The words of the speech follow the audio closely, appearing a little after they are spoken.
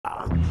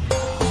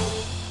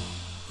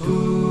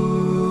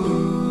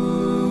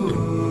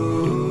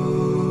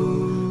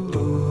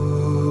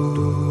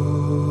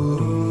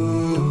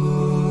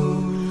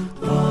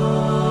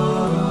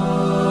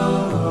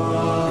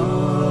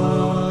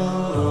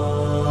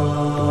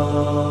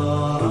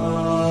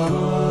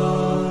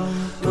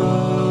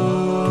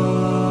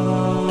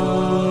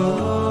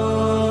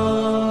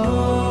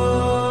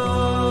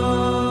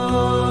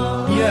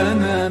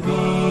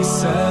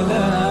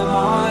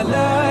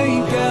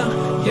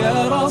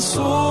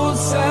رسول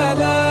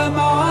سلام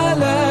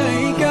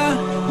عليك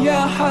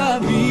يا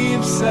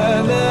حبيب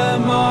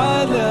سلام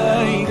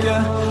عليك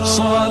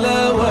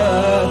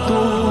صلوات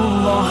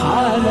الله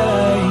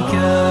عليك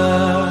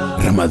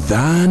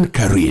رمضان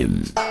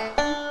كريم.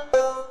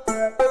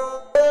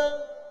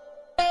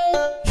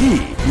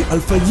 Hii ni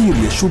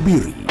alfajiri ya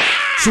Shubiri,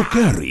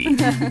 Sukari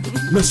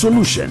na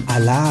Solution.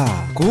 Ala,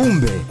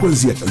 kumbe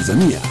kuanzia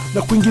Tanzania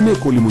na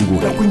kwingineko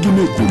ulimwenguni.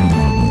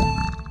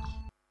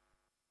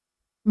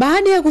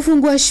 Baada ya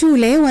kufungua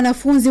shule,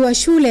 wanafunzi wa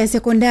shule ya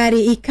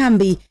sekondari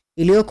Ikambi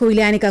iliyoko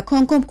wilayani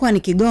Kakonko mkoani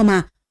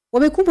Kigoma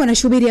wamekumbwa na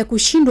shubiri ya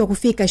kushindwa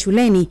kufika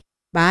shuleni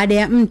baada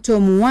ya mto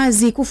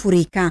Muwazi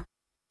kufurika.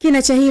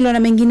 Kina cha hilo na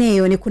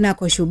mengineyo ni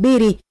kunako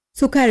Shubiri,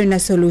 Sukari na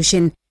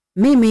Solution.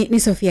 Mimi ni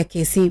Sofia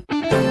Kesi.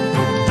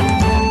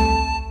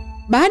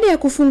 Baada ya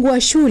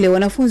kufungua shule,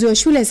 wanafunzi wa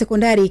shule ya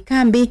sekondari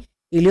Ikambi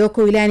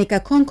iliyoko wilayani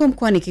Kakonko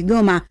mkoani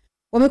Kigoma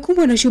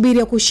wamekumbwa na shubiri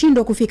ya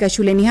kushindwa kufika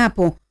shuleni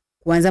hapo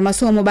kuanza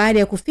masomo baada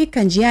ya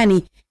kufika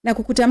njiani na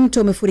kukuta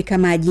mto umefurika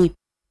maji.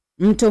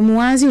 Mto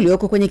Muwazi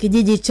ulioko kwenye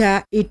kijiji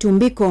cha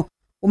Itumbiko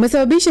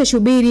umesababisha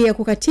shubiri ya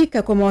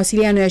kukatika kwa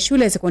mawasiliano ya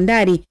shule ya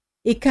sekondari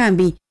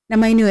Ikambi na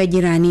maeneo ya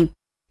jirani.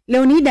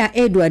 Leonida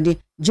Edward,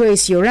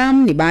 Joyce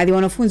Yoram ni baadhi ya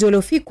wanafunzi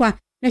waliofikwa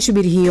na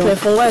shubiri hiyo.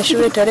 Tumefungua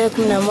shule tarehe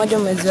 11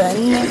 mwezi wa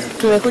 4.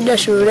 Tumekuja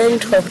shuleni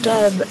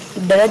tukakutana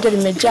daraja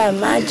limejaa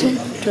maji.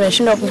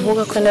 Tumeshindwa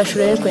kuvuka kwenda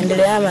shuleni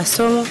kuendelea na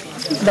masomo.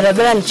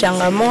 Barabara ni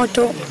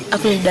changamoto,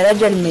 hapo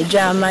daraja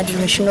limejaa maji,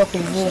 tumeshindwa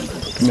kuvuka.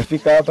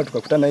 Tumefika hapa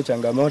tukakutana na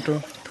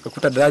changamoto,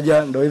 tukakuta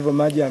daraja ndio hivyo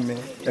maji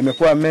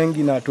yamekuwa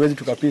mengi na hatuwezi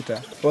tukapita.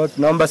 Kwa hiyo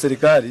tunaomba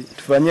serikali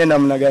tufanyie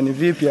namna gani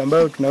vipi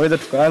ambayo tunaweza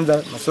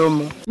tukaanza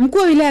masomo. Mkuu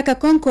wa wilaya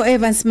Kakonko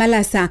Evans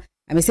Malasa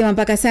amesema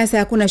mpaka sasa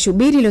hakuna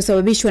shubiri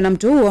iliyosababishwa na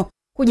mto huo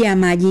kujaa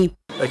maji.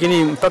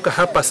 Lakini mpaka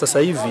hapa sasa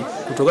hivi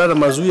kutokana na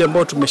mazuio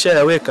ambayo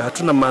tumeshayaweka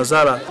hatuna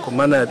madhara kwa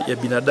maana ya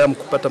binadamu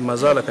kupata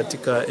madhara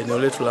katika eneo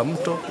letu la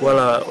mto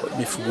wala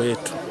mifugo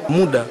yetu.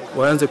 Muda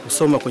waanze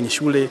kusoma kwenye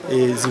shule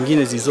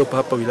zingine zilizopo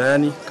hapa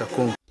wilayani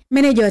Kakonko.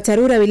 Meneja wa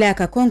TARURA wilaya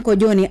Kakonko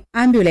John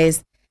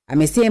Ambulance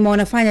amesema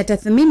wanafanya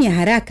tathmini ya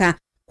haraka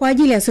kwa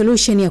ajili ya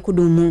solution ya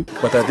kudumu.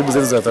 Kwa taratibu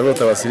zetu za TARURA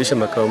tutawasilisha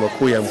makao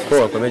makuu ya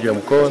mkoa kwa meneja wa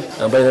mkoa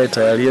ambaye naye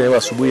tayari leo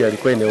asubuhi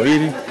alikuwa eneo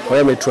hili. Kwa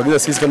hiyo ametuagiza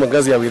sisi kama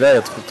ngazi ya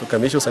wilaya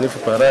tukamilishe usanifu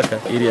kwa haraka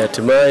ili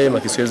hatimaye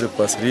makisio yaweze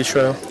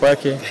kuwasilishwa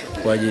kwake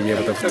kwa ajili ya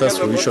kutafuta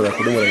suluhisho la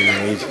kudumu la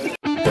eneo hili.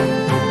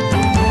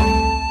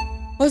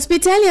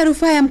 Hospitali ya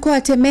Rufaa ya Mkoa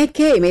wa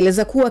Temeke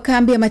imeeleza kuwa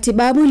kambi ya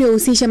matibabu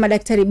iliyohusisha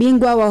madaktari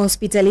bingwa wa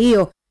hospitali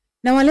hiyo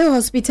na wale wa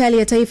hospitali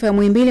ya taifa ya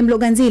Muhimbili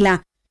Mloganzila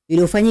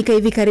iliyofanyika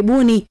hivi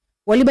karibuni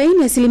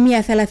walibaini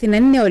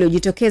 34%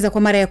 waliojitokeza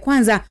kwa mara ya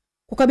kwanza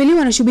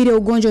kukabiliwa na shubiri ya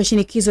ugonjwa wa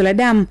shinikizo la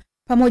damu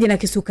pamoja na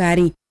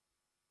kisukari.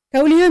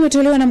 Kauli hiyo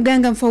imetolewa na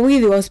mganga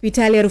mfawidhi wa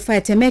hospitali ya Rufaa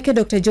ya Temeke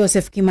Dr.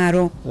 Joseph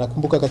Kimaro.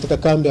 Nakumbuka katika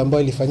kambi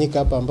ambayo ilifanyika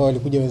hapa ambao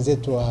walikuja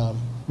wenzetu wa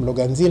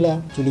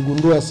Mloganzila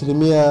tuligundua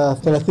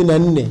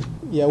 34%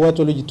 ya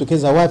watu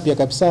waliojitokeza wapya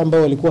kabisa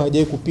ambao walikuwa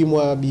hawajawahi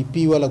kupimwa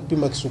BP wala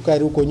kupima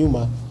kisukari huko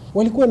nyuma.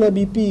 Walikuwa na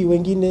BP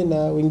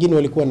wengine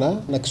walikuwa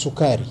na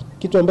kisukari.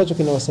 Kitu ambacho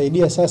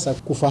kinawasaidia sasa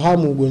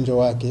kufahamu ugonjwa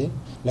wake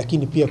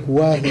lakini pia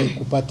kuwahi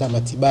kupata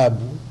matibabu.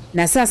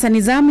 Na sasa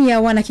ni zamu ya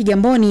wana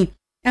Kigamboni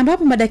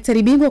ambapo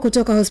madaktari bingwa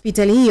kutoka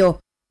hospitali hiyo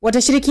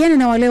watashirikiana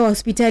na wale wa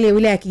hospitali ya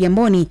wilaya ya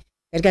Kigamboni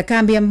katika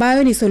kambi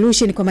ambayo ni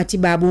solution kwa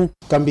matibabu.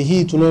 Kambi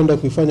hii tunaenda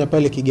kuifanya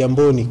pale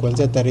Kigamboni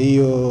kuanzia tarehe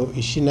hiyo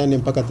 24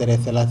 mpaka tarehe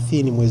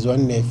 30 mwezi wa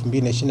 4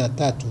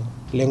 2023.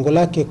 Lengo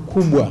lake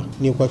kubwa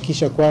ni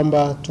kuhakikisha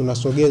kwamba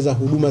tunasogeza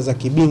huduma za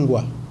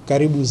kibingwa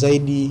karibu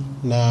zaidi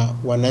na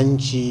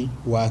wananchi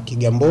wa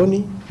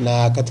Kigamboni,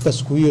 na katika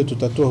siku hiyo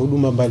tutatoa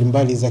huduma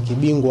mbalimbali za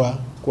kibingwa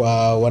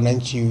kwa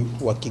wananchi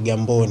wa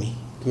Kigamboni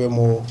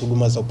ikiwemo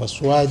huduma za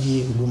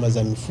upasuaji, huduma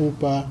za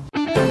mifupa.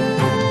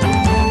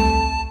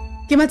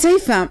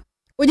 Kimataifa,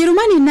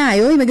 Ujerumani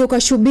nayo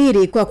imegeuka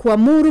shubiri kwa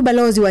kuamuru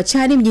balozi wa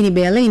Chad mjini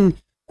Berlin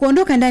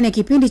kuondoka ndani ya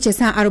kipindi cha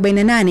saa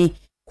 48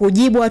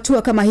 kujibu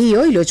hatua kama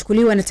hiyo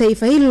iliyochukuliwa na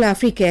taifa hilo la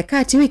Afrika ya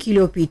Kati wiki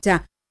iliyopita.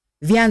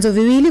 Vyanzo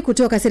viwili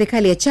kutoka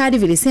serikali ya Chad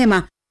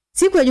vilisema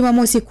siku ya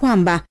Jumamosi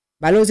kwamba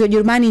balozi wa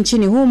Ujerumani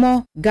nchini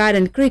humo,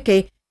 Gordon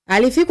Krike,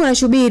 alifikwa na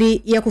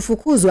shubiri ya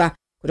kufukuzwa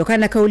kutokana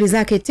na kauli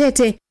zake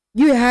tete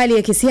juu ya hali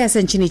ya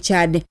kisiasa nchini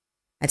Chad.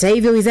 Hata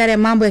hivyo, Wizara ya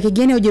Mambo ya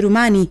Kigeni ya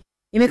Ujerumani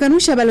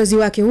imekanusha balozi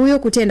wake huyo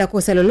kutenda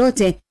kosa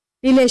lolote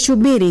lile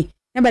shubiri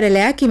na badala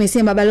yake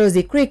imesema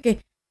balozi Krike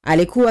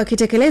alikuwa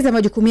akitekeleza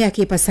majukumu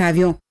yake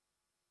ipasavyo.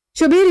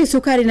 Shubiri,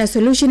 Sukari na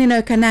Solution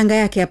inaweka nanga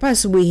yake hapa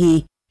asubuhi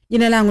hii.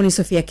 Jina langu ni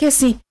Sofia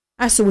Kesi.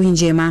 Asubuhi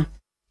njema.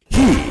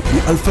 Hii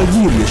ni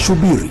alfajiri ya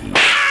Shubiri,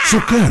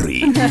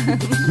 Sukari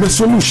na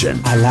Solution.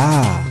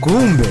 Ala,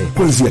 kumbe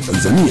kuanzia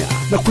Tanzania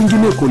na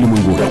kwingineko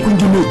ulimwenguni.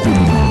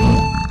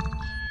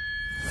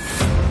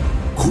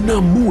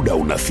 Kuna muda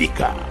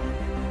unafika,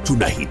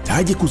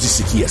 tunahitaji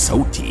kuzisikia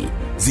sauti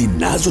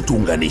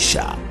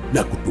zinazotuunganisha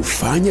na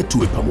kutufanya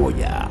tuwe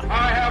pamoja.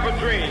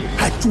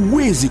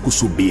 Hatuwezi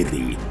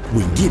kusubiri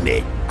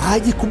mwingine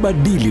aje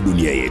kubadili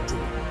dunia yetu.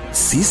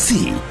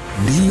 Sisi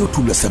ndiyo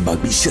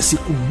tunasababisha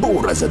siku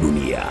bora za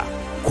dunia.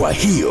 Kwa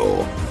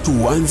hiyo,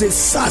 tuanze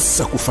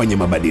sasa kufanya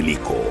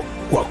mabadiliko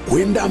kwa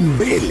kwenda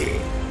mbele,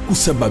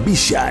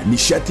 kusababisha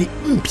nishati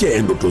mpya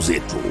ya ndoto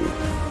zetu.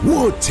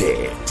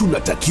 Wote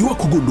tunatakiwa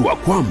kugundua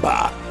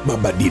kwamba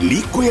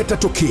mabadiliko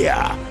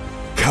yatatokea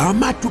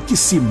kama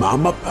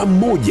tukisimama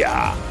pamoja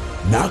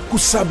na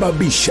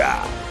kusababisha.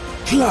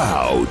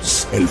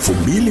 Clouds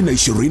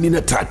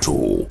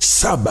 2023,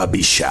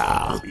 sababisha.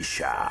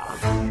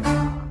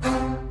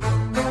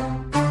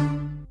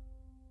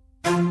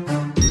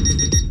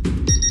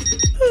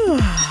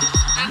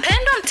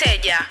 Mpendwa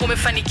mteja,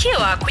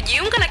 umefanikiwa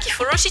kujiunga na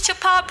kifurushi cha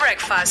Power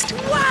Breakfast.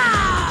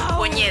 Wow!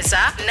 Bonyeza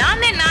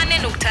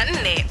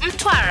 88.4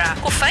 Mtwara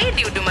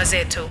kufaidi huduma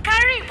zetu.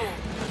 Karibu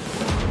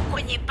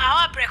kwenye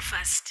Power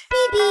Breakfast.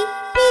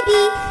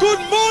 Good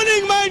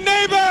morning, my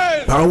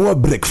neighbors. Power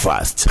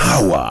Breakfast.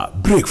 Power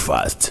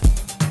Breakfast.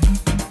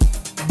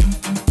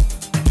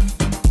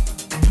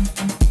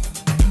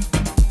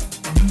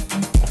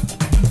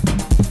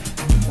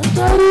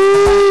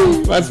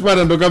 Basi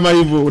bwana, ndo kama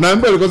hivyo.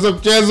 Unaambia ulikosa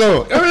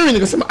mchezo. Mimi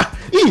nikasema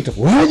hii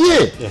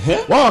itakuwaje?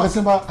 Wao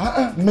wakasema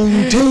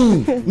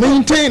maintain.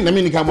 Na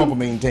mimi nikaamua ku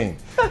maintain.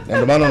 Na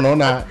ndio maana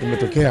unaona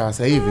imetokea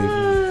sasa hivi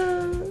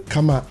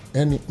kama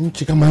yani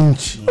nchi kama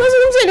nchi.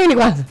 Unazungumzia nini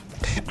kwanza?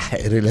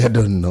 I really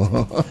don't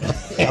know.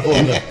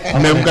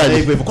 Mmemkaje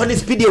hivyo? Kwani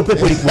speed ya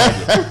upepo ilikuwaje?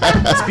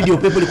 Speed ya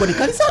upepo ilikuwa ni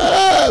kali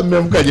sana.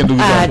 Mmemkaje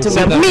ndugu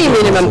zangu?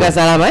 Mimi nimeamka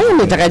salama.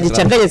 Nataka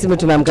jichanganye simu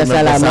tumeamka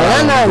salama.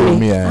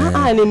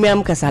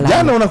 Nimeamka salama.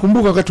 Jana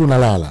unakumbuka wakati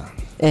unalala?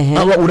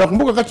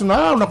 Unakumbuka wakati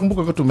unalala,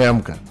 unakumbuka wakati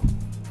umeamka?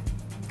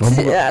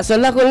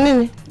 Swali lako ni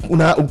nini?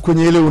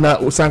 Kwenye ile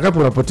saa ngapi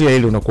unapotea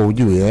ile unakuwa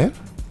ujui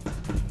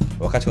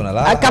wakati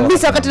unalala?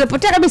 Kabisa wakati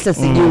unapotea kabisa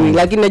sijui,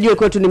 lakini najua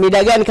kwetu ni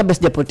mida gani kabla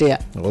sijapotea.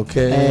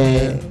 Okay.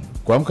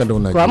 Kuamka ndo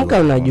unajua. Kuamka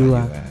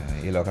unajua.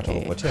 Ile wakati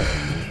unapotea.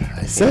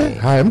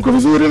 Haya, mko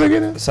vizuri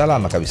lakini?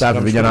 Salama kabisa. Safi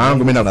vijana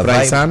wangu, mimi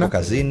nafurahi sana.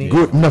 Kazini.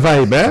 Good, mna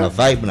vibe na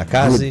vibe na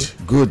kazi.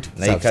 Good.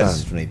 Na hii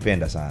kazi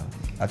tunaipenda sana.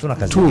 Hatuna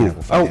kazi nyingine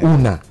kufanya. Au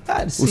una.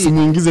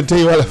 Usimuingize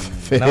tei wala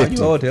fete. Na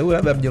watu wote, huyu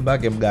labda mjomba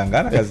wake mganga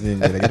ana kazi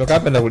nyingine. Kutoka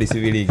hapa na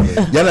kulisivilinge.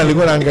 Jana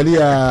nilikuwa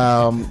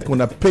naangalia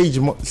kuna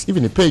page hivi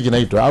ni page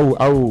inaitwa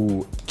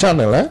au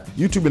channel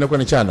YouTube inakuwa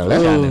ni channel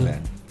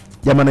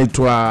Jamaa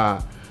anaitwa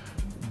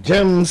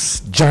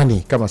James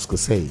Johnny kama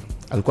sikosei.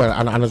 Alikuwa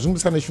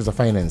anazungumza sana issue za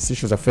finance,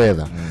 issue za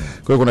fedha.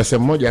 Kwa hiyo kuna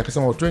sehemu moja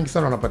akasema watu wengi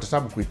sana wanapata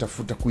tabu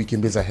kuitafuta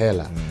kuikimbiza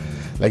hela.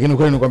 Lakini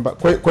kweli ni kwamba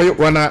kwa hiyo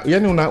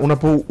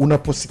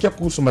unaposikia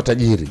kuhusu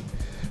matajiri,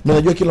 mimi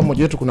najua kila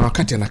mmoja wetu kuna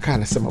wakati anakaa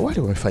anasema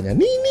wale wamefanya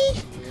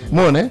nini?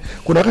 Umeona?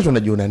 Kuna wakati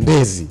unajiona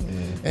ndezi.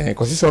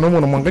 Kwa sisi wanaume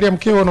unamwangalia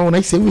mkeo na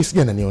unahisi huyu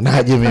sija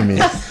ananionaje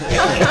mimi.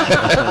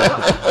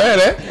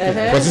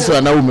 Kwa sisi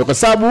wanaume kwa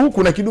sababu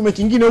kuna kidume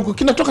kingine huko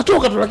kinatoka tu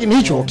lakini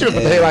hicho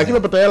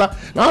kimepata hela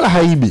na wala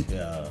haibi.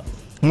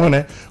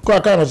 Umeona? Kwa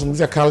akawa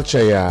anazungumzia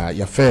culture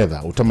ya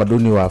fedha,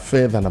 utamaduni wa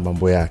fedha na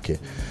mambo yake.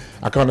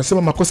 Akawa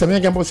anasema makosa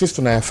mengi ambayo sisi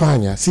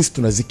tunayafanya, sisi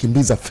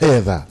tunazikimbiza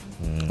fedha.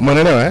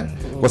 Umeelewa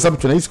Kwa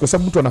sababu tunahisi kwa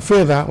sababu mtu ana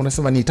fedha,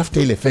 unasema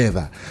nitafute ile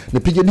fedha.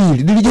 Nipige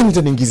deal gani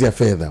itaniingizia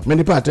fedha.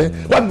 Umenipata?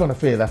 Wapi wana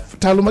fedha?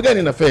 Taaluma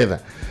gani na fedha?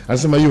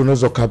 Anasema hiyo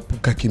unaweza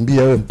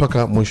kukimbia wewe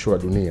mpaka mwisho wa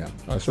dunia.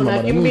 Anasema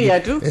unakimbia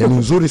tu. Ni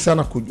nzuri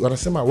sana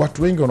wanasema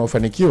watu wengi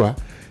wanaofanikiwa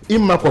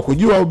ima kwa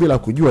kujua au bila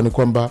kujua ni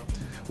kwamba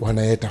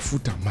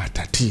wanayetafuta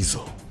matatizo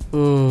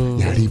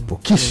yalipo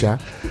kisha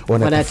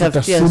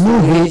wanatafuta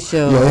suluhu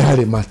ya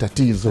yale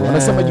matatizo.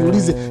 Wanasema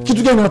jiulize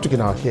kitu gani watu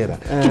kinawakera,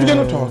 kitu gani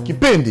watu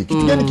hawakipendi,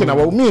 kitu gani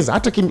kinawaumiza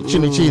hata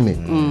chini.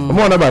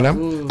 Umeona bana?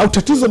 Au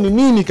tatizo ni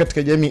nini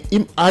katika jamii,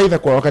 aidha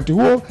kwa wakati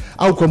huo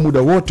au kwa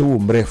muda wote huo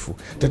mrefu.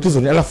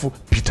 Tatizo ni alafu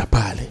pita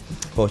pale.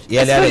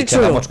 Yale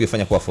changamoto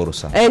kuifanya kuwa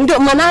fursa. Ndio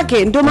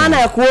manake, ndio maana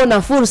ya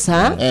kuona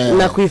fursa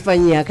na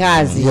kuifanyia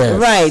kazi.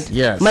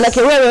 Right.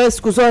 Manake wewe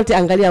siku zote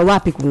angalia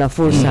wapi kuna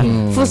fursa.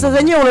 Fursa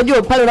zenyewe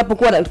unajua pale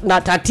unapokuwa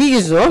na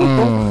tatizo,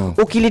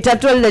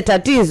 ukilitatua lile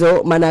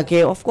tatizo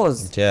manake of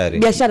course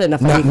biashara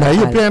inafanyika. Na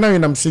hiyo pia nayo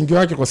ina msingi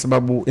wake kwa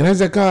sababu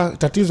inaweza kaa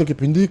tatizo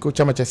kipindiko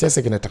chama cha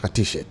siasa kinataka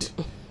t-shirt.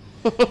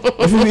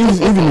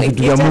 Hivi ni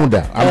vitu vya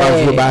muda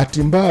ambavyo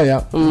bahati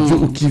mbaya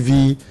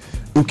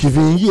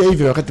ukiviingia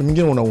hivi wakati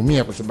mwingine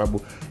unaumia kwa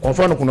sababu kwa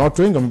mfano kuna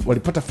watu wengi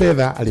walipata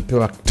fedha,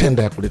 alipewa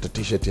tenda ya kuleta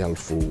t-shirt ya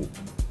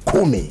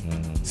 10,000.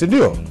 Si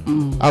ndio?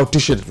 Au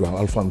t-shirt tu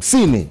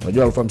 50,000.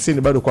 Unajua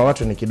 50,000 bado kwa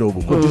watu ni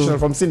kidogo. Kwa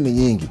t-shirt 50,000 ni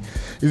nyingi.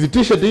 Hizi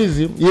t-shirt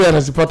hizi yeye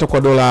anazipata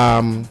kwa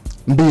dola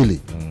 2.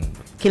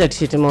 Kila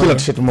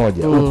t-shirt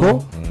moja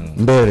huko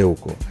mbele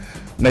huko.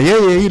 Na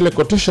yeye ile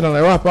quotation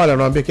anayowapa pale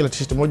anawaambia kila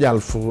t-shirt moja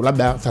 1000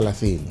 labda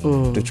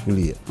 30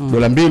 tuchukulie.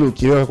 Dola 2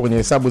 ukiweka kwenye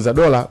hesabu za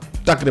dola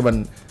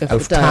takriban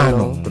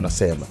 5,000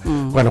 tunasema.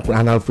 Kwa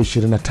ana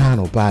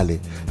 25,000 pale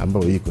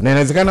ambao iko. Na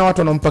inawezekana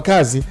watu wanampa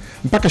kazi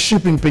mpaka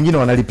shipping pengine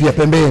wanalipia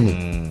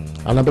pembeni.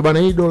 Anaambia bana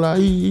hii dola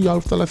hii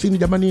 30,000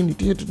 jamani ni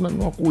t-shirt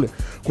tunanunua kule.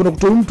 Kuna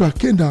kutoa mtu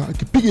akenda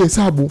akipiga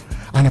hesabu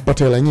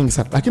anapata hela nyingi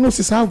sana. Lakini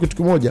usisahau kitu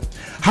kimoja.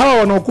 Hawa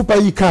wanaokupa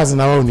hii kazi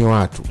na wao ni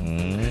watu.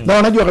 Na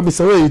wanajua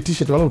kabisa wewe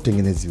t-shirt wala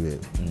utengenezi wewe.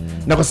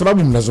 Na kwa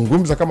sababu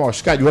mnazungumza kama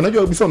washikaji,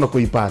 wanajua kabisa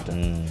unakoipata.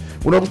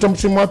 Unakuta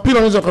msimu wa pili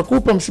unaweza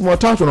kukupa, msimu wa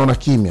tatu unaona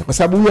kimya. Kwa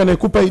sababu huyu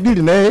anayekupa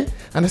idili na yeye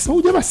anasema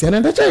huyu basi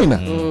anaenda China.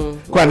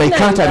 Kwa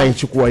anaikata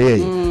anaichukua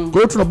yeye. Kwa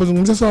hiyo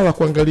tunapozungumzia swala la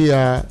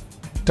kuangalia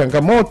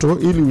changamoto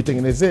ili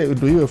uitengenezee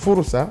ndio iwe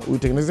fursa,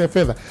 uitengenezee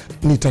fedha,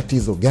 ni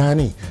tatizo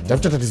gani?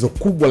 Tafuta tatizo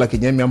kubwa la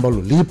kijamii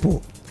ambalo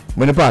lipo.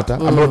 Umenipata?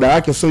 Ambalo dawa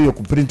yake sio hiyo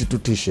kuprint tu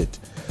t-shirt.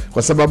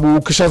 Kwa sababu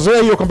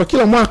ukishazoea hiyo kwamba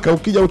kila mwaka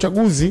ukija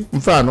uchaguzi,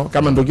 mfano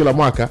kama ndio kila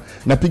mwaka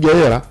napiga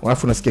hela,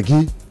 alafu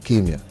nasikia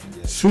kimya.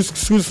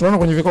 Sisi tunaona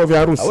kwenye vikao vya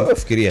harusi.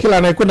 Kila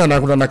anayekwenda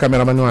na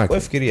kameramani wake.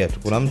 Wewe fikiria tu,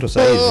 kuna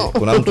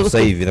mtu sasa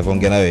hivi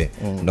napoongea na wewe,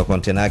 na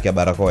container yake ya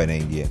barakoa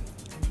inaingia.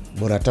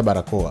 Bora hata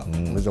barakoa.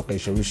 Unaweza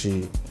kaishawishi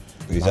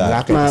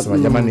mamlaka kusema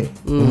jamani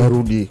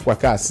unarudi kwa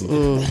kasi.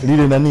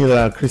 Lile nani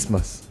la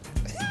Christmas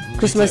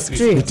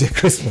tree.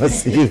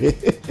 Christmas hivi.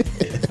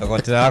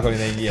 Container yako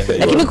linaingia.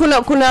 Lakini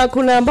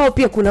kuna ambao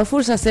pia kuna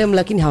fursa sehemu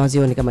lakini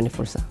hawazioni kama ni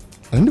fursa.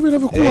 Ndio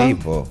inavyokuwa.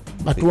 Ipo.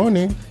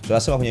 Hatuoni.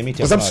 Tunasema kwenye miti.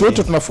 Kwa sababu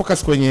sote tuna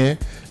focus kwenye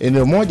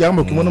eneo moja,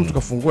 ama ukimwona mtu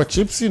kafungua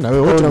chips na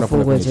wewe wote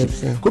mnafungua chips.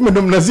 Kwa hiyo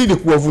ndio mnazidi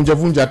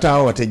kuwavunja hata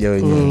hao wateja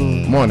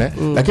wenyewe. Umeona?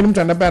 Lakini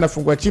mtu anabaya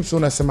anafungua chips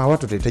unasema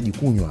watu watahitaji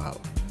kunywa hao.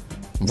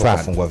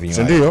 Mfano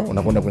ndio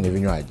unakwenda kwenye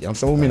vinywaji.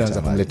 Amsababu mimi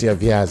naanza kumletea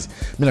viazi.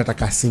 Mimi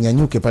nataka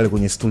asinyanyuke pale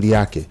kwenye stuli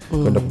yake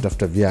kwenda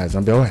kutafuta viazi.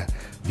 Anambia wewe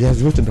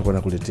viazi vyote ndio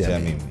nakuletea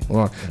mimi.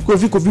 Unaona? Kwa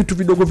viko vitu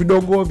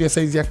vidogo vya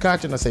size ya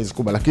kati na size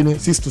kubwa, lakini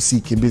sisi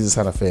tusikimbize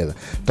sana fedha.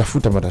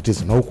 Tafuta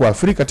matatizo. Na huko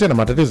Afrika tena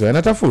matatizo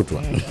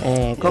yanatafutwa.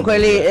 Kwa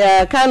kweli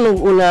Kanu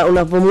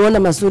unapomuona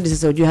Masudi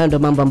sasa ujue haya ndio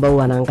mambo ambayo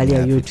wanaangalia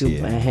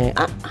YouTube.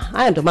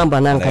 Haya ndio mambo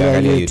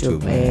anaangalia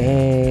YouTube.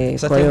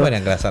 Kwa hiyo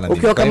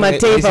ukiwa kama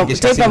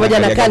tape moja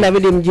na Kana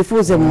inabidi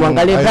mjifunze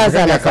muangalie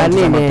kaza na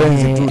kanini.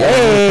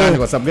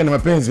 Kwa sababu gani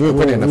mapenzi wewe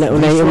kwani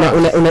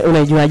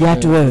unajua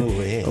jatu wewe.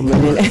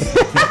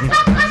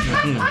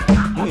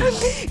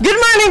 Good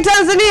morning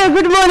Tanzania,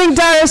 good morning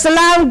Dar es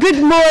Salaam, good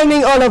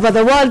morning all over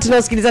the world.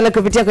 Tunasikilizana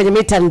kupitia kwenye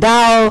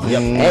mitandao.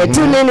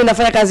 Tune in,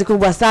 inafanya kazi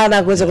kubwa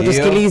sana kuweza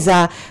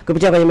kutusikiliza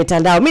kupitia kwenye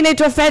mitandao. Mimi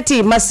naitwa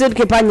Feti, Masud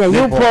Kipanya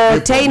yupo,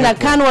 Taina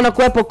Kanu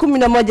wanakuwepo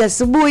 11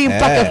 asubuhi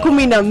mpaka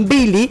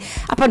 12.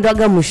 Hapa ndo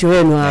aga mwisho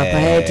wenu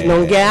hapa.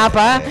 Tunaongea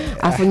hapa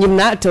afu nyinyi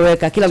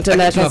mnatoweka. Kila mtu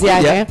ana kazi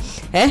yake.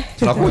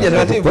 Tunakuja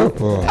taratibu.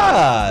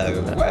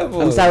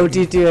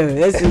 Sauti tu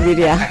wewe,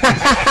 subiria.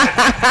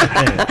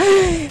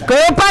 Kwa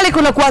hiyo pale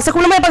kuna kwa saa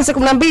 11 mpaka saa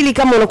 12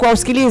 kama unakuwa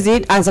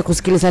usikilizi, anza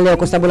kusikiliza leo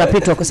kwa sababu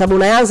napitwa, kwa sababu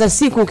unaanza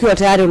siku ukiwa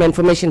tayari una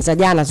information za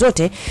jana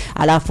zote,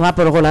 alafu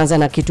hapo unakuwa unaanza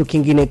na kitu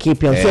kingine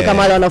kipya. Sio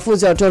kama wale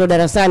wanafunzi watoto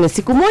darasani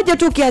siku moja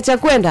tu ukiacha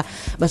kwenda,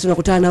 basi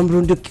unakutana na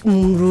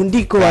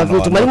mrundiko wa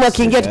vitu. Mwalimu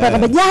akiingia tupaka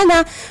kama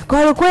jana kwa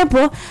wale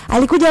kuepo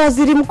alikuja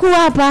waziri mkuu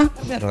hapa.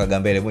 Natoka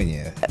mbele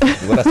mwenyewe.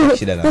 Ngoja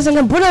shida na.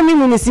 Sasa mbona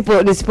mimi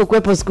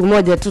nisipokuepo siku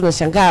moja tu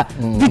nashangaa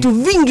vitu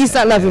vingi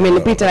sana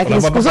vimenipita,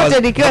 lakini siku zote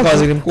nikiwa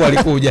waziri mkuu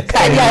alikuja.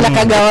 Kaja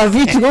anakagawa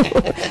vitu.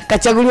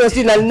 Kachaguliwa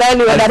si na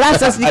nani wa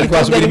darasa si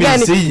kitu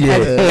gani.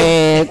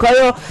 Kwa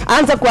hiyo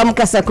anza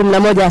kuamka saa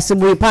 11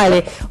 asubuhi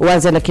pale,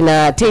 uanze na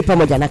kina tape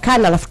pamoja na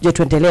Kana, alafu tuje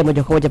tuendelee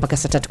moja kwa moja mpaka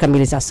saa 3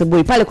 kamili za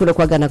asubuhi. Pale kuna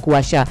kuaga na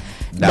kuwasha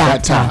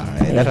data.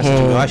 Data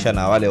tumewasha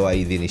na wale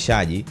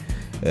waidhinishaji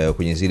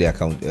kwenye zile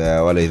account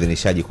wale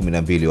idhinishaji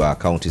 12 wa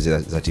akaunti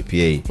za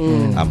TPA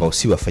ambao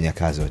si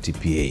wafanyakazi wa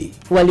TPA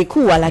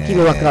walikuwa,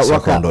 lakini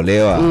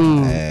wakaondolewa.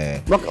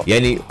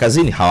 Yani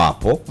kazini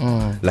hawapo,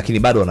 lakini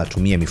bado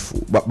wanatumia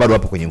bado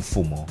wapo kwenye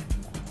mfumo.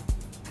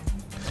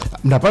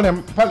 Na pale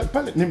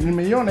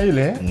nimeiona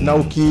ile na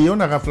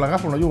ukiona ghafla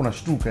unajua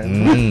unashtuka.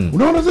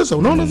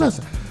 Unaona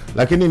sasa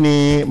lakini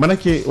ni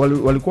manake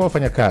walikuwa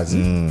wafanya kazi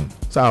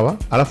sawa,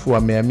 alafu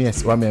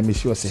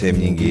wamehamishiwa sehemu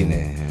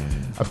nyingine.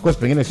 Of course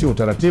pengine sio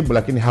utaratibu,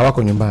 lakini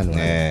hawako nyumbani.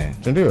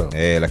 Ndio.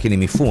 Lakini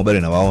mifumo bado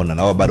inawaona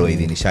na wao bado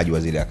waidhinishaji wa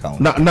zile account.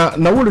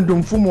 Na ule ndio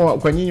mfumo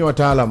kwa nyinyi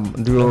wataalamu,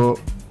 ndio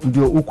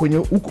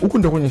huko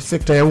ndio kwenye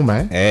sekta ya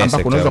umma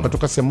ambapo unaweza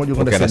kutoka sehemu moja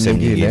kwenda sehemu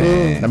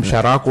nyingine na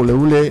mshahara wako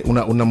ule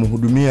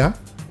unamhudumia,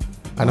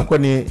 anakuwa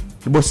ni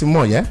bosi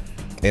mmoja.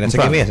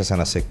 Inategemea sasa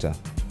na sekta.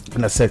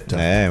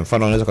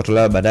 Mfano unaweza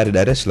kutolewa bandari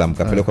Dar es Salaam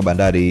kapelekwa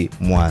bandari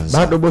Mwanza.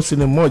 Bado bosi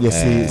ni mmoja,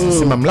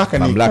 si mamlaka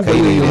ni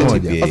ile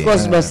moja. Of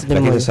course boss ni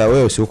mmoja. Sasa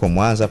wewe si uko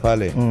Mwanza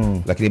pale,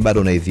 lakini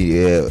bado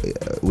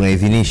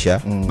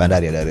unaidhinisha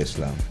bandari ya Dar es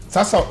Salaam.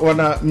 Sasa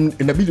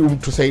inabidi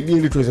tusaidie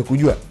ili tuweze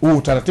kujua huu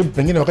utaratibu,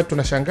 pengine wakati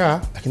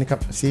tunashangaa, lakini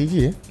kama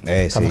CAG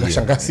kama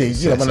kashangaa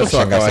CAG maana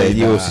sio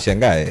kawaida,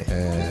 usishangae.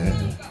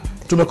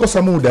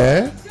 Tumekosa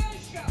muda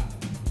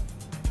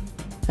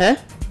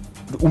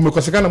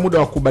umekosekana muda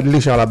wa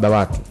kubadilisha labda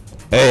watu.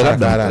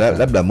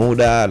 Labda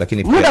muda,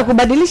 lakini muda wa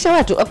kubadilisha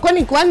watu.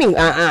 Kwani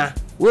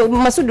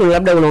Masudu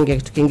labda unaongea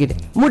kitu kingine.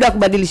 Muda wa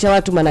kubadilisha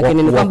watu maana yake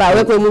ni kwamba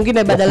awekwe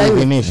mwingine badala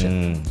yake.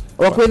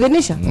 Wa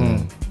kuidhinisha?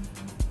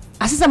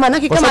 Sasa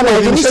manake kama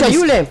anaidhinisha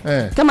yule,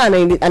 kama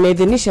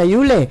anaidhinisha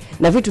yule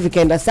na vitu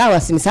vikaenda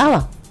sawa, si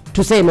sawa?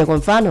 Tuseme kwa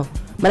mfano,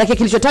 manake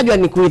kilichotajwa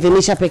ni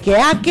kuidhinisha peke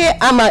yake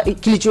ama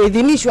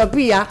kilichoidhinishwa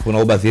pia kuna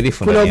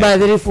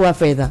ubadhirifu, wa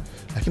fedha.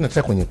 Lakini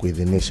nataka kwenye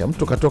kuidhinisha,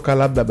 mtu katoka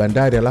labda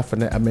bandari alafu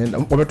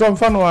wametoa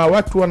mfano wa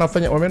watu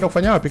wameenda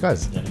kufanya wapi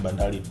kazi? Yani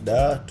bandari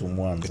da tu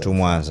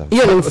Mwanza.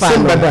 Hiyo ni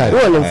mfano.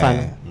 Huo ni mfano.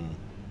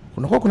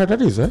 Kuna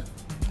tatizo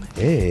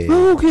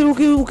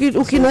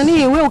Ukinani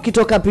wewe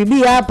ukitoka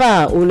PB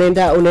hapa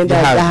unaenda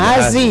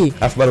jahazi.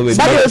 Bado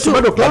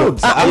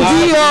clouds.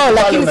 Ndio,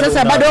 lakini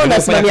sasa bado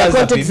unasimamia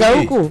content za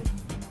huku.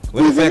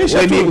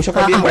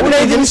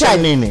 Unaidhinisha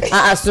nini?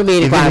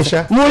 Subiri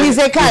kwanza.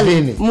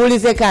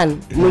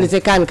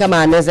 Muulizekani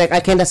kama anaweza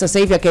akaenda sasa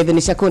hivi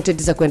akaidhinisha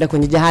content za kwenda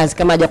kwenye jahazi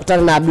kama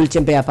hajakutana na Abdul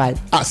Chembea pale.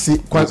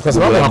 Kwa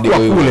sababu hakuwa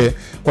kule.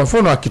 Kwa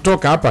mfano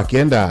akitoka hapa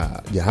akienda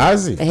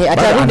jahazi,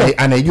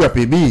 anaijua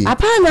PB.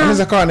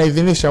 Anaweza kawa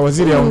anaidhinisha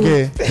waziri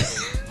aongee.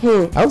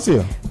 Au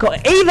sio?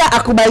 Either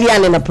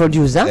akubaliane na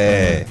producer.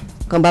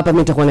 Kwamba hapa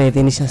mimi nitakuwa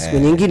naidhinisha siku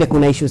nyingine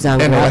kuna issue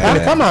zangu hapa. Lakini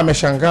kama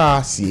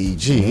ameshangaa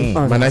CAG,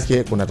 maana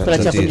yake kuna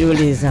tatizo.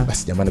 Kujiuliza.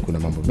 Basi jamani, kuna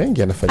mambo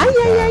mengi yanafanyika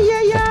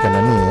katika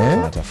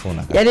nani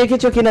atafuna. Yaani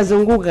kichwa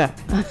kinazunguka.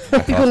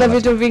 Kuna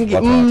vitu vingi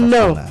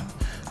mno.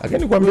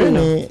 Lakini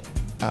kwambieni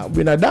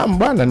binadamu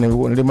bwana,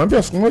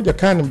 nilimwambia siku moja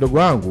Kani mdogo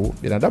wangu,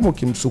 binadamu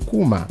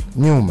ukimsukuma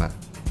nyuma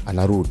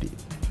anarudi.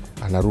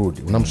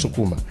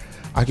 Unamsukuma.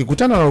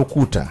 Akikutana na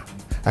ukuta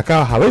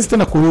akawa hawezi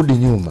tena kurudi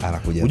nyuma,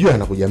 unajua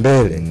anakuja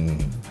mbele.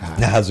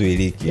 Na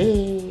hazuiliki.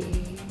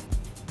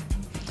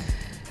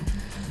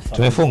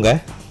 Tumefunga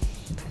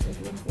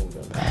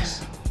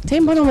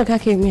Tembo na umekaa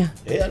kimya.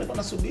 Alikuwa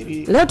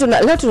nasubiri. Leo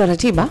tuna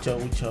ratiba.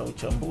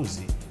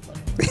 Uchambuzi.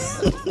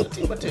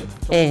 Ratiba tena.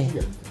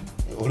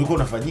 Ulikuwa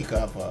unafanyika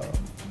hapa.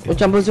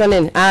 Uchambuzi wa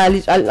nini?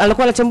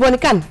 Alikuwa anachambua ni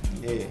Kani?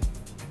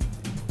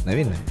 Na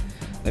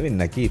mimi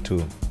nina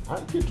kitu.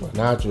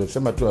 Nacho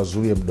sema tu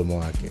azuie mdomo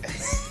wake.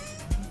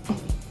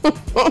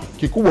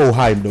 Kikubwa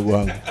uhai mdogo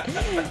wangu.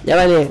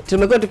 Jamani,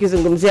 tumekuwa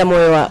tukizungumzia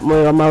moyo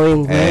wa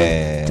mawingu.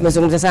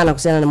 Tumezungumzia sana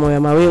kuhusiana na moyo wa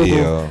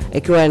mawingu,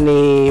 ikiwa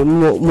ni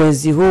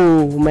mwezi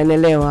huu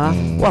umeelewa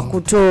wa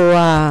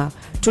kutoa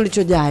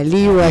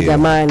tulichojaliwa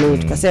jamani.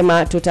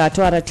 Tukasema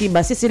tutatoa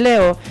ratiba. Sisi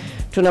leo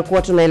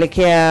tunakuwa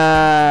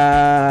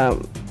tunaelekea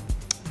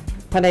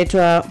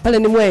pale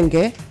ni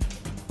Mwenge.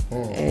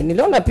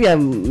 Niliona pia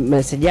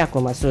message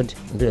yako Masud.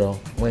 Ndio,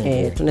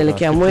 Mwenge.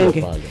 Tunaelekea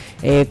Mwenge.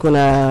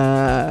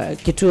 Kuna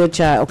kituo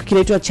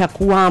kinaitwa cha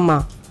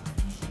Kuama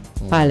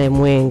pale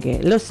Mwenge.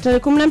 Leo tarehe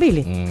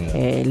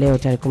 12. Leo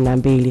tarehe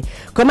 12.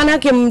 Kwa maana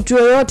yake mtu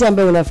yoyote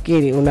ambaye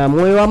unafikiri una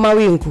moyo wa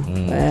mawingu,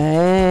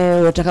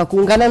 unataka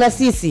kuungana na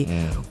sisi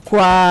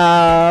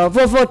kwa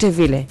vovote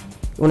vile,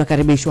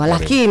 unakaribishwa.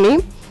 Lakini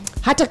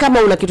hata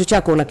kama una kitu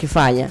chako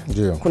unakifanya,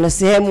 kuna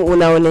sehemu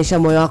unaonesha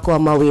moyo wako wa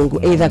mawingu,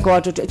 either kwa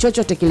watoto,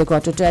 chochote kile, kwa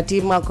watoto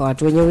yatima, kwa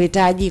watu wenye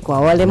uhitaji, kwa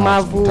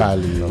walemavu,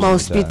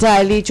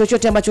 hospitali,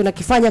 chochote ambacho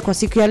unakifanya kwa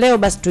siku ya leo,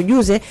 basi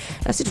tujuze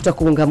na sisi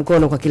tutakuunga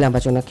mkono kwa kile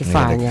ambacho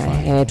unakifanya.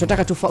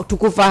 Tunataka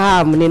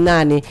tukufahamu ni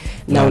nani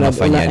na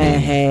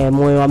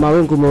moyo wa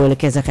mawingu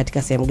umeelekeza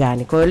katika sehemu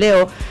gani. Kwa hiyo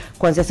leo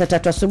kuanzia saa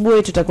 3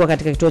 asubuhi tutakuwa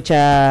katika kituo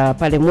cha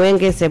pale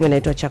Mwenge, sehemu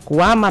inaitwa cha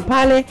Kuama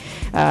pale,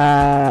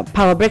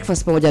 power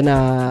breakfast pamoja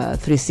na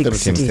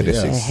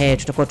 360.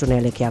 Tutakuwa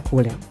tunaelekea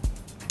kule.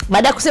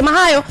 Baada ya kusema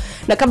hayo,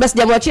 na kabla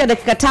sijamwachia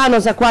dakika 5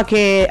 za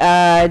kwake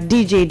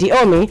DJ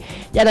Diomi,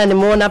 jana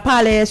nimeona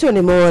pale,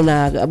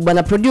 nimeona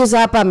bwana producer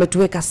hapa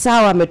ametuweka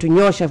sawa,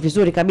 ametunyosha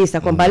vizuri kabisa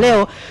kwamba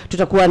leo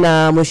tutakuwa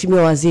na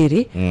mheshimiwa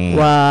waziri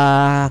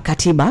wa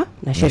katiba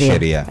na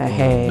sheria.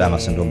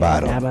 Damas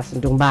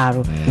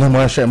Ndumbaro.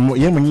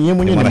 Yeye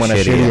mwenyewe ni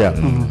mwanasheria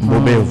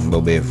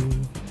mbobevu.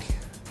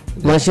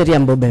 Mwanasheria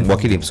mbobevu.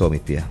 Wakili msomi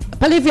pia.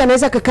 Pale hivi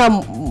anaweza kukaa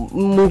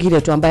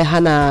mwingine tu ambaye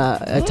hana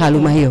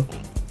taaluma hiyo.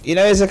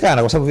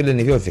 Inawezekana kwa sababu vile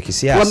ni vyo vya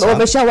kisiasa.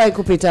 Wameshawahi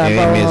kupita hapa.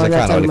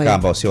 Inawezekana walikaa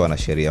ambao sio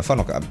wanasheria.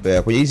 Mfano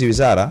kwenye hizi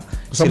wizara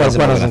sababu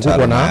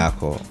wanazungukwa na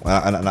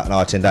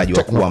watendaji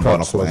wakubwa ambao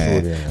wanakuwa.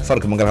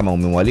 Mfano kimwangalia kama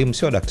mwalimu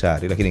sio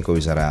daktari lakini kwa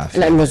wizara ya afya.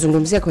 Na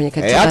nimezungumzia kwenye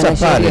katiba na sheria.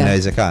 Hata pale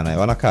inawezekana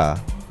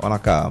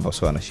wanakaa ambao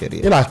sio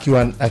wanasheria. Ila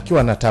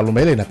akiwa na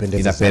taaluma ile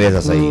inapendeza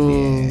zaidi.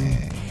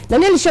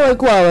 Nani alishawahi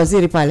kuwa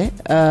waziri pale?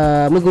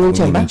 Mwigulu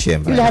Nchemba.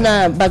 Yule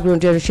hana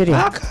background ya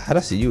sheria.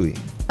 Hata sijui.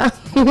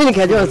 Mimi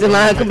nikajua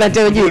sema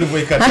kubate ujui.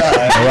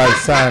 Wallahi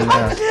sana.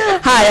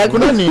 Haya,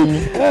 kuna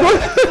nini?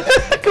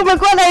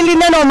 Kumekuwa na ile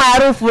neno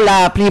maarufu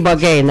la plea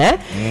bargain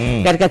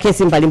katika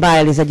kesi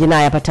mbalimbali za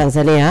jinai hapa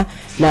Tanzania,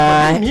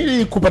 na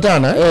hili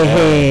kupatana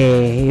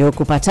hiyo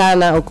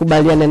kupatana,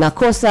 ukubaliane na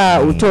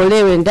kosa,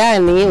 utolewe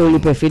ndani,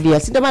 ulipe fidia.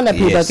 Si ndio maana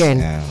plea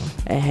bargain?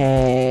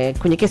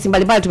 Kwenye kesi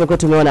mbalimbali tumekuwa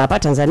tumeona hapa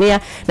Tanzania,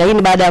 na hii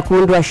ni baada ya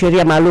kuundwa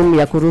sheria maalum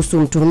ya kuruhusu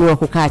mtuhumiwa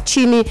kukaa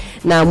chini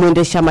na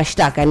mwendesha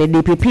mashtaka ni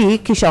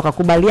DPP, kisha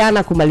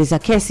wakakubaliana kumaliza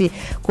kesi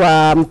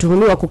kwa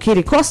mtuhumiwa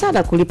kukiri kosa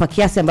na kulipa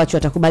kiasi ambacho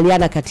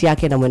atakubaliana kati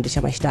yake na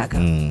mwendesha mashtaka.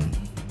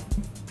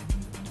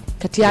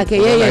 Kati yake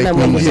yeye na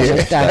mwendesha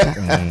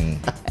mashtaka.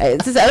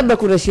 Sasa labda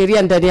kuna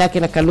sheria ndani yake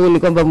na kanuni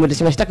kwamba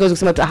mwendesha mashtaka hawezi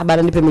kusema tu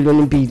bana nipe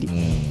milioni 2.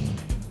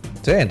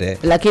 Twende.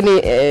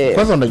 Lakini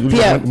kwanza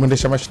unajiuliza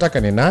mwendesha mashtaka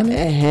ni nani?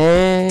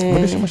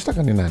 Mwendesha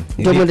mashtaka ni nani?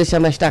 Ndio mwendesha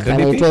mashtaka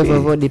anaitwa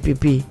hivyo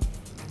DPP.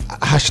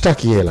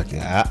 Hashtaki yeye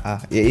lakini.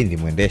 Yeye ni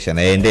mwendesha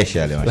na yaendesha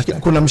yale mashtaka. Lakini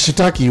kuna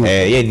mshtaki yupo.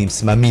 Yeye ni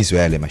msimamizi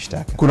wa yale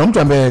mashtaka. Kuna mtu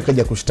ambaye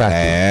kaja kushtaki.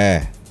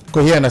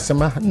 Kwa hiyo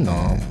anasema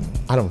no,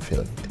 I don't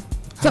feel it.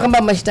 Sio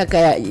kama mashtaka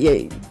ya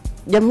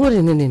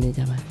jamhuri ni nini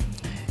jamani?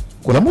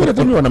 Kuna mmoja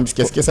tu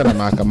wanamsikia sana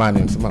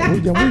mahakamani anasema huyu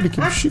jamhuri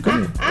kimshika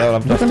mimi.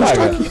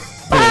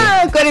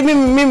 Kwani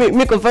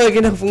mimi kwa mfano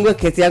kienda kufungua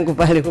kesi yangu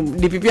pale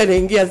DPP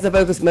anaingia sasa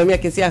pale kusimamia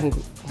kesi yangu.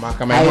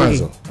 Mahakama ya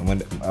mwanzo.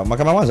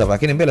 Mahakama ya mwanzo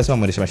lakini mbele sema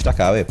mwendesha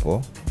mashtaka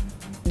awepo.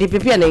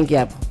 DPP anaingia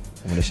hapo.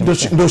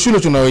 Ndio shule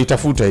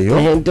tunayoitafuta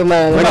hiyo. Ndio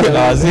maana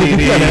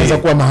waziri anaanza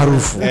kuwa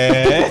maarufu.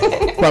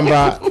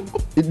 Kwamba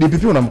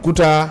DPP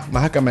unamkuta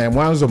mahakama ya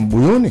mwanzo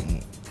Mbuyuni.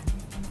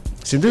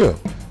 Si ndio?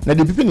 Na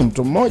DPP ni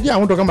mtu mmoja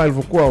au kama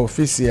alivyokuwa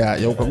ofisi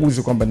ya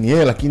ukaguzi kwamba ni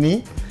yeye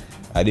lakini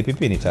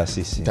DPP ni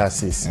taasisi.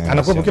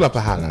 Anakuwa kila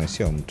pahala,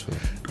 sio mtu.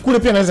 Kule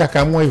pia anaweza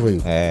akaamua hivyo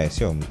hivyo.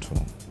 Sio mtu.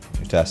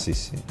 Ni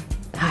taasisi.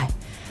 Hai.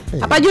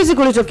 Hapa juzi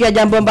kulitokea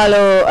jambo ambalo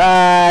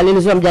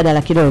lilizua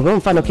mjadala kidogo,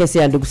 mfano kesi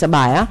ya ndugu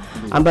Sabaya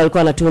ambaye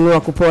alikuwa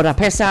anatuhumiwa kupora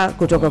pesa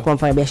kutoka kwa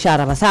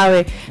mfanyabiashara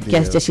Masawe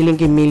kiasi cha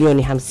shilingi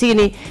milioni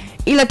 50,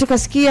 ila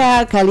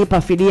tukasikia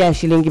kalipa fidia ya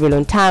shilingi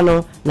milioni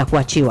 5 na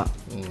kuachiwa.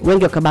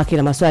 Wengi wakabaki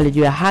na maswali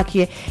juu ya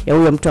haki ya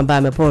huyo mtu ambaye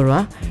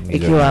ameporwa,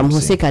 ikiwa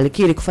mhusika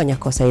alikiri kufanya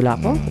kosa hilo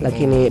hapo,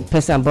 lakini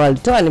pesa ambayo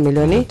alitoa ni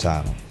milioni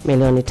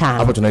 5.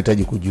 Hapo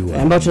tunahitaji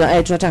kujua. Ambapo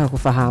tunataka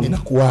kufahamu.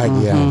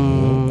 Inakuwaje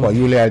kwa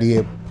yule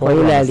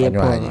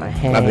aliyeporwa.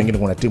 Na pengine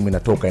kuna timu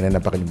inatoka inaenda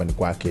mpaka nyumbani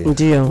kwake.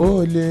 Ndio.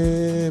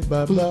 Pole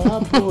baba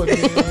pole.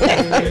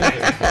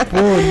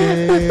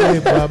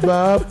 Pole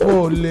baba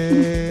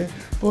pole.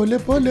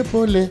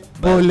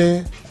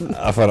 Pole.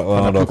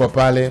 Anaondoka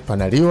pale,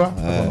 panaliwa,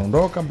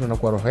 anaondoka, mtu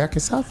anakuwa roho yake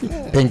safi.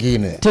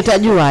 Pengine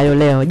tutajua hayo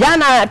leo.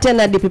 Jana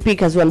tena DPP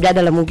kazua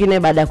mjadala mwingine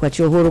baada ya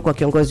kuachiwa huru kwa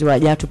kiongozi wa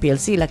Jatu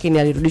PLC, lakini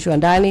alirudishwa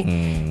ndani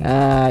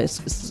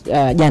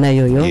jana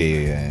yoyo.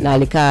 Na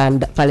alikaa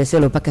pale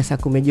selo mpaka saa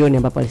 10 jioni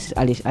ambapo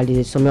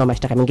alisomewa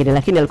mashtaka mengine,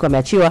 lakini alikuwa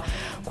ameachiwa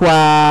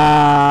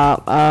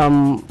kwa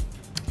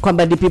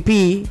kwamba DPP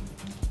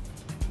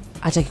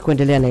hataki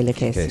kuendelea na ile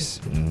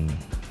kesi.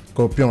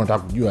 Kwa pia nataka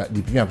kujua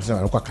DPP anasema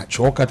alikuwa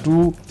kachoka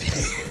tu.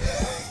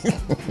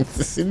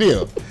 Si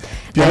ndio?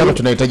 Pia hapa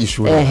tunahitaji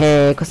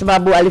shule. Kwa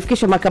sababu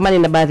alifikishwa mahakamani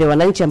na baadhi ya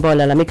wananchi ambao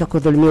walalamika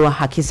kudhulumiwa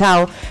haki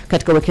zao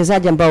katika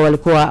uwekezaji ambao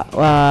walikuwa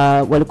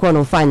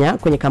wanaofanya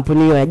kwenye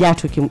kampuni hiyo ya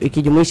Jatu,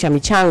 ikijumuisha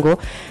michango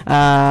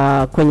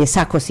kwenye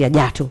SACCOS ya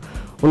Jatu,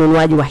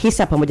 ununuaji wa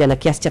hisa pamoja na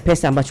kiasi cha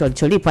pesa ambacho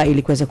walicholipa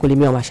ili kuweza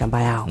kulimiwa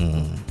mashamba yao.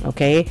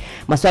 Okay?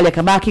 Maswali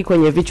yakabaki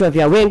kwenye vichwa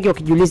vya wengi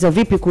wakijiuliza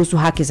vipi kuhusu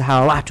haki za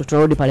hawa watu.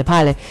 Tunarudi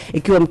pale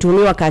ikiwa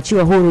mtuhumiwa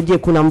kaachiwa huru, je,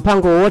 kuna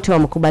mpango wowote wa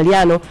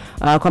makubaliano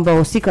kwamba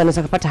wahusika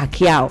wanaweza kupata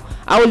haki yao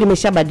au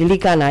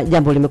limeshabadilika na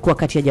jambo limekuwa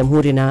kati ya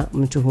jamhuri na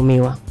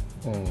mtuhumiwa?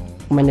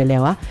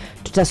 Umeelewa?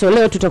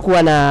 Leo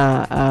tutakuwa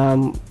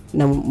na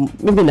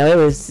mimi na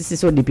wewe, sisi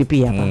sio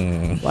DPP hapa.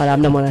 Wala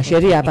hamna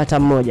mwanasheria hapa hata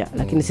mmoja,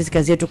 lakini sisi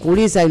kazi yetu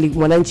kuuliza ili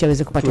mwananchi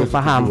aweze kupata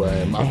ufahamu.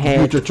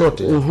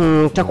 Chochote.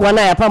 Tutakuwa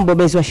naye hapa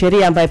mbobezi wa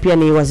sheria ambaye pia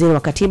ni waziri wa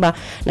katiba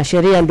na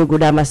sheria, ndugu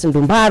Damas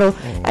Ndumbaro,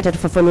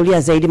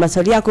 atatufafanulia zaidi.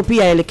 Maswali yako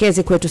pia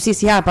elekeze kwetu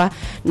sisi hapa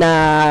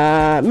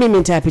na mimi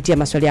nitayapitia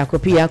maswali yako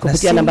pia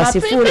kupitia namba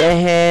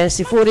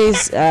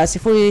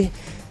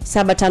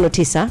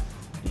 0759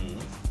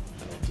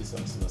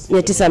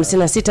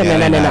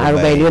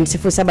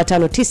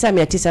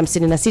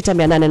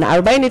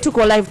 956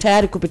 tuko live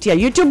tayari kupitia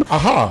YouTube.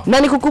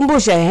 Na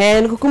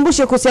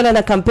nikukumbushe kuhusiana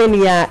na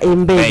kampeni ya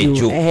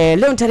Imbeju.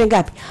 Leo tarehe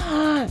ngapi?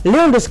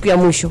 Leo ndio siku ya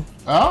mwisho.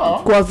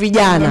 Kwa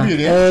vijana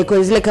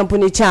kwa zile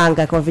kampuni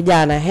changa kwa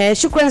vijana.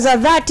 Shukrani za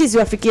dhati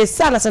ziwafikie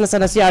sana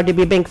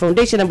CRDB Bank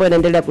Foundation ambayo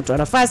inaendelea kutoa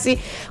nafasi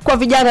kwa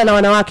vijana na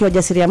wanawake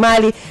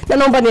wajasiriamali, na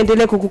naomba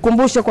niendelee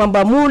kukukumbusha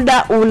kwamba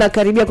muda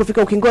unakaribia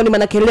kufika ukingoni,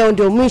 maana leo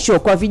ndio mwisho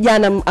kwa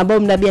vijana ambao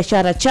mna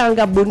biashara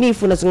changa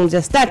bunifu,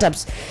 nazungumzia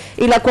startups.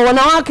 Ila kwa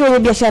wanawake wenye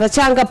biashara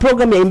changa,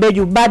 program ya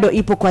Imbeju bado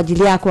ipo kwa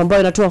ajili yako,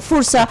 ambayo inatoa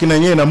fursa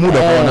kinyenyewe na muda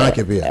kwa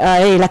wanawake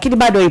pia. Lakini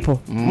bado ipo.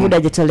 Muda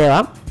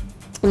hajatolewa.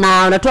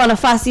 Na unatoa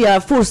nafasi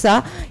ya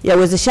fursa ya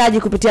uwezeshaji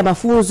kupitia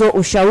mafunzo,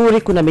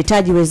 ushauri, kuna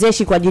mitaji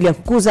wezeshi kwa ajili ya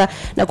kukuza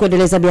na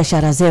kuendeleza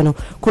biashara zenu.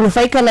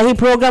 Kunufaika na hii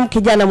program,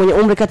 kijana mwenye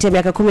umri kati ya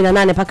miaka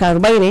 18 mpaka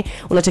 40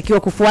 unatakiwa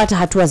kufuata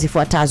hatua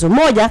zifuatazo.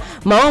 1,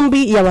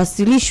 maombi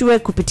yawasilishwe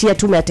kupitia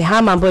tume ya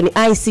tehama ambayo ni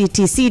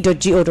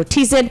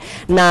ictc.go.tz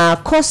na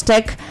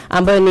COSTECH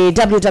ambayo ni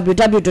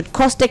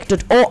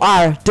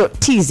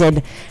www.costech.or.tz,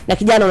 na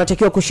kijana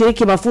unatakiwa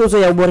kushiriki mafunzo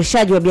ya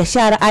uboreshaji wa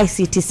biashara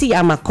ICTC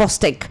ama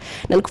COSTECH.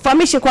 Na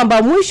nikufahamisha Nikukumbushe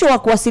kwamba mwisho wa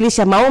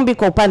kuwasilisha maombi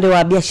kwa upande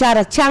wa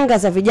biashara changa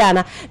za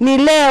vijana ni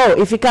leo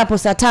ifikapo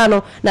saa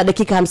 5 na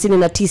dakika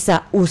 59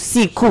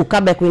 usiku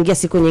kabla ya kuingia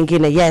siku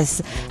nyingine.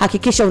 Yes,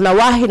 hakikisha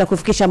unawahi na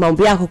kufikisha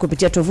maombi yako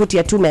kupitia tovuti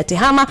ya Tume ya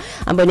Tehama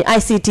ambayo ni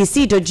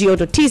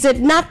ictc.go.tz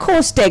na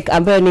COSTECH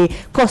ambayo ni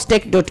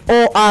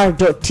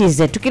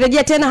costech.or.tz.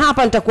 Tukirejea tena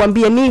hapa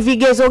nitakuambia ni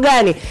vigezo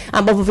gani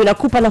ambavyo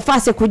vinakupa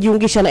nafasi ya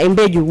kujiungisha na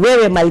Embeju,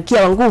 wewe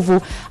malkia wa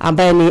nguvu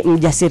ambaye ni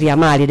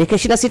mjasiriamali. Dakika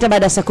 26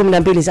 baada ya saa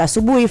 12 za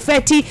asubuhi.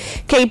 Feti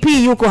KP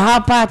yuko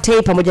hapa,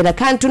 Tay pamoja na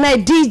Kantu, naye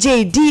DJ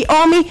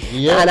Diomi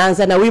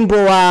anaanza na wimbo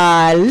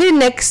wa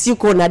Linux,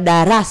 yuko na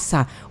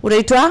darasa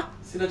unaitwa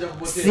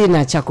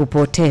Sina cha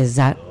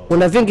kupoteza.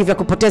 Una vingi vya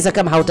kupoteza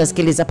kama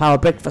hautasikiliza Power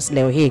Breakfast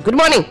leo hii. Good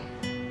morning.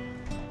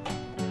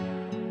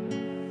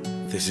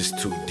 This is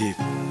too deep,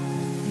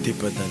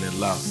 deeper than a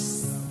love.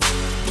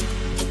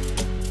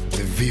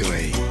 The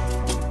VOA.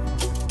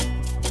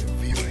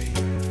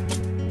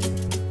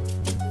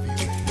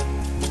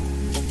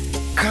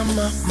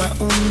 Kama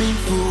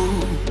maumivu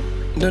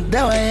ndo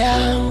dawa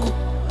yangu,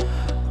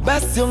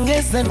 basi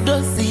ongeza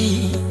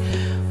dozi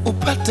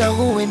upata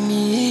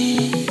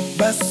uweni.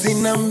 Basi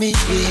na mimi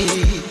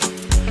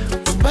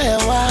ubaya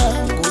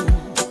wangu,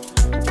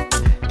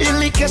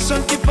 ili kesho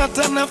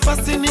nikipata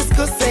nafasi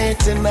nisikose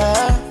tena.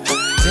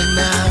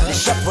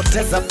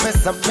 Nishapoteza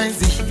pesa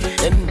mpenzi,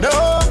 and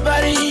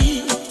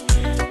nobody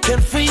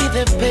can feel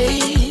the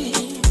pain.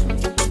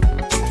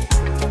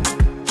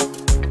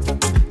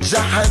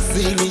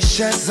 Jahazi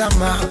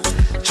lishazama,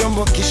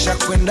 chombo kisha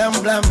kwenda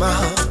mlama.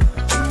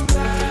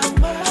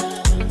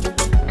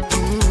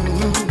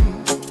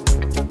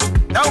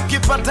 Na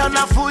ukipata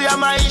nafuu ya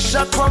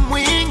maisha kwa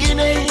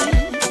mwingine,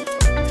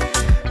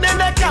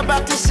 nenda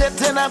kabatishe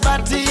tena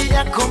bati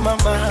yako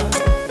mama.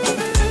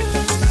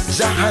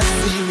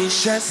 Jahazi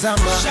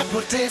lishazama,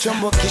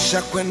 chombo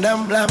kisha kwenda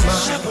mlama.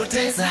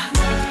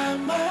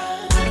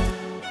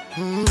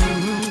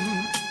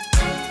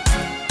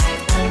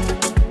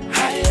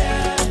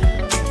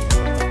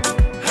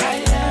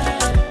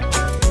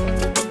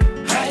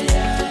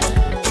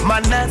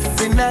 Mana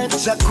sina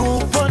cha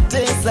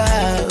kupoteza.